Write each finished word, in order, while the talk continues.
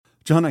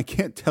John, I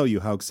can't tell you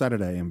how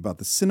excited I am about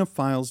the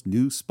Cinephiles'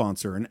 new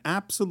sponsor, an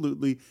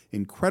absolutely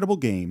incredible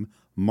game,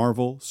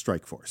 Marvel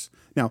Strike Force.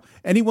 Now,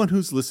 anyone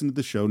who's listened to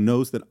the show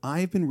knows that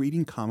I've been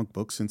reading comic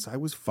books since I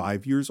was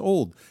 5 years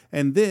old,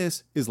 and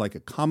this is like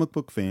a comic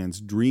book fan's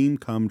dream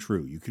come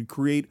true. You could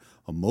create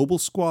a mobile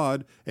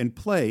squad and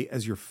play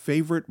as your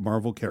favorite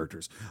Marvel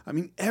characters. I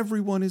mean,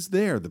 everyone is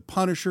there. The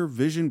Punisher,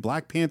 Vision,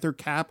 Black Panther,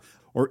 Cap,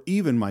 or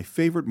even my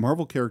favorite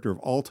Marvel character of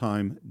all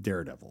time,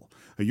 Daredevil.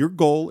 Your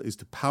goal is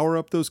to power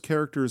up those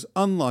characters,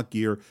 unlock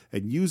gear,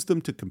 and use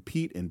them to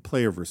compete in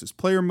player versus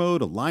player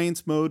mode,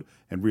 alliance mode,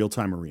 and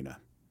real-time arena.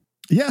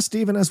 Yes,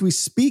 Stephen, as we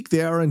speak,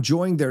 they are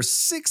enjoying their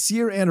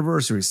 6-year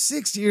anniversary.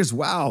 6 years,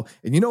 wow.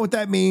 And you know what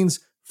that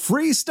means?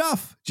 Free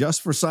stuff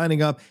just for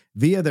signing up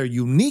via their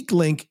unique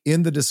link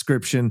in the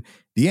description.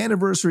 The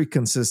anniversary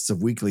consists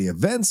of weekly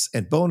events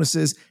and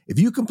bonuses. If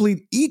you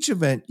complete each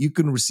event, you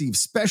can receive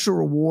special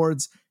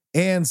rewards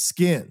and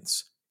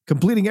skins.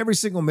 Completing every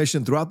single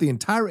mission throughout the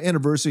entire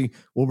anniversary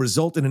will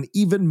result in an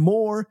even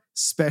more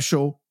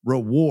special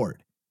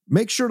reward.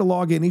 Make sure to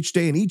log in each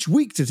day and each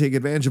week to take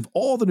advantage of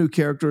all the new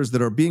characters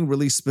that are being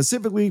released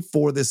specifically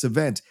for this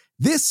event.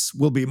 This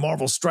will be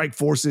Marvel Strike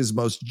Force's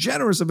most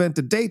generous event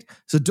to date,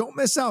 so don't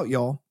miss out,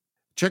 y'all.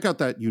 Check out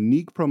that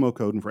unique promo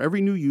code, and for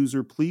every new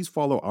user, please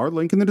follow our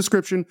link in the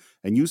description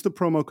and use the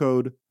promo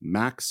code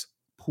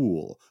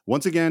MAXPOOL.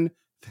 Once again,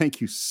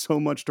 thank you so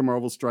much to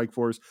Marvel Strike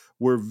Force.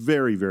 We're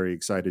very, very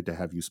excited to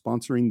have you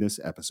sponsoring this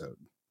episode.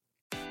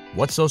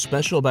 What's so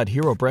special about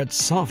Hero Bread's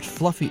soft,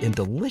 fluffy, and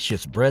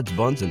delicious breads,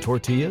 buns, and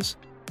tortillas?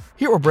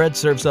 Hero Bread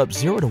serves up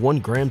 0 to 1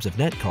 grams of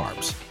net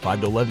carbs,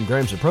 5 to 11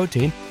 grams of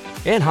protein,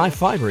 and high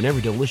fiber in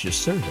every delicious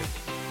serving.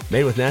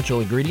 Made with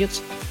natural ingredients,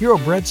 Hero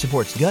Bread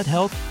supports gut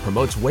health,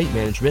 promotes weight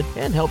management,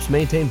 and helps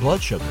maintain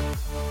blood sugar.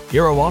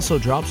 Hero also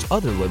drops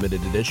other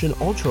limited edition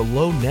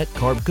ultra-low net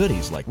carb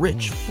goodies like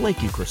rich,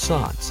 flaky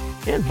croissants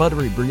and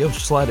buttery brioche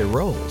slider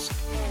rolls.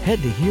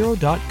 Head to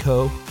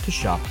hero.co to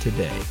shop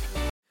today.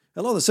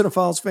 Hello, the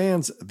Cinephiles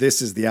fans.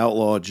 This is the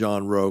Outlaw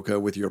John Roca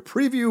with your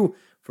preview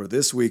for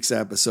this week's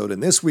episode.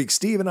 And this week,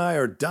 Steve and I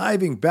are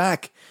diving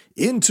back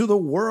into the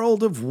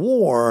world of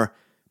war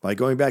by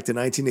going back to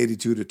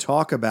 1982 to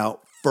talk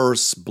about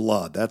First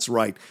Blood. That's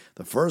right,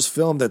 the first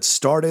film that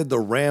started the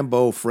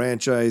Rambo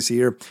franchise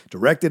here,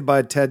 directed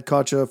by Ted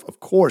Kotcheff, of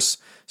course,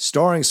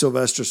 starring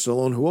Sylvester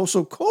Stallone, who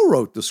also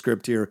co-wrote the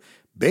script here,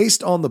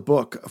 based on the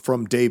book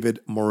from David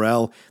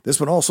Morrell. This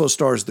one also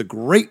stars the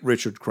great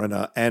Richard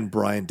Crenna and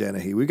Brian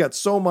Dennehy. We got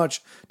so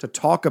much to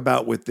talk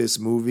about with this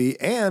movie,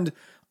 and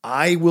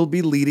I will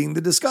be leading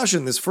the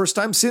discussion. This first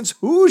time since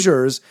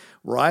Hoosiers,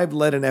 where I've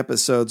led an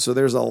episode. So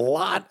there's a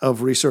lot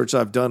of research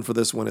I've done for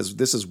this one.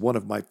 This is one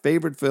of my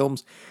favorite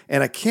films,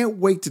 and I can't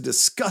wait to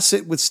discuss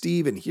it with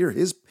Steve and hear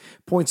his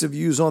points of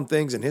views on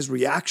things and his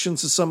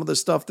reactions to some of the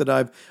stuff that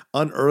I've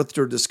unearthed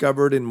or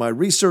discovered in my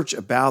research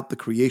about the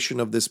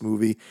creation of this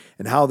movie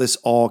and how this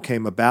all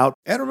came about.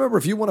 And remember,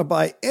 if you want to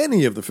buy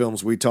any of the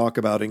films we talk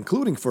about,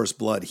 including First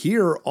Blood,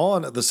 here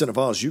on The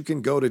Cinephiles, you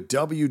can go to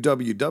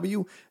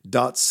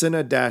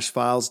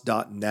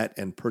www.cine-files.net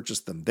and purchase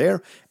them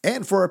there.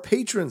 And for our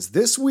patrons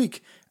this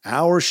week,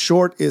 our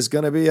short is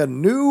going to be a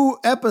new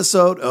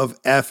episode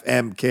of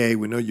FMK.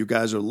 We know you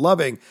guys are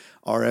loving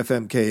our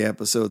FMK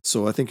episode,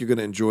 so I think you're going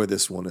to enjoy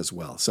this one as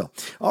well. So,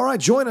 all right,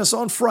 join us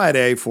on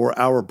Friday for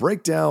our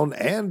breakdown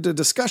and a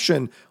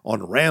discussion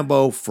on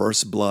Rambo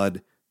First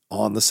Blood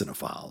on The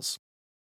Cinephiles.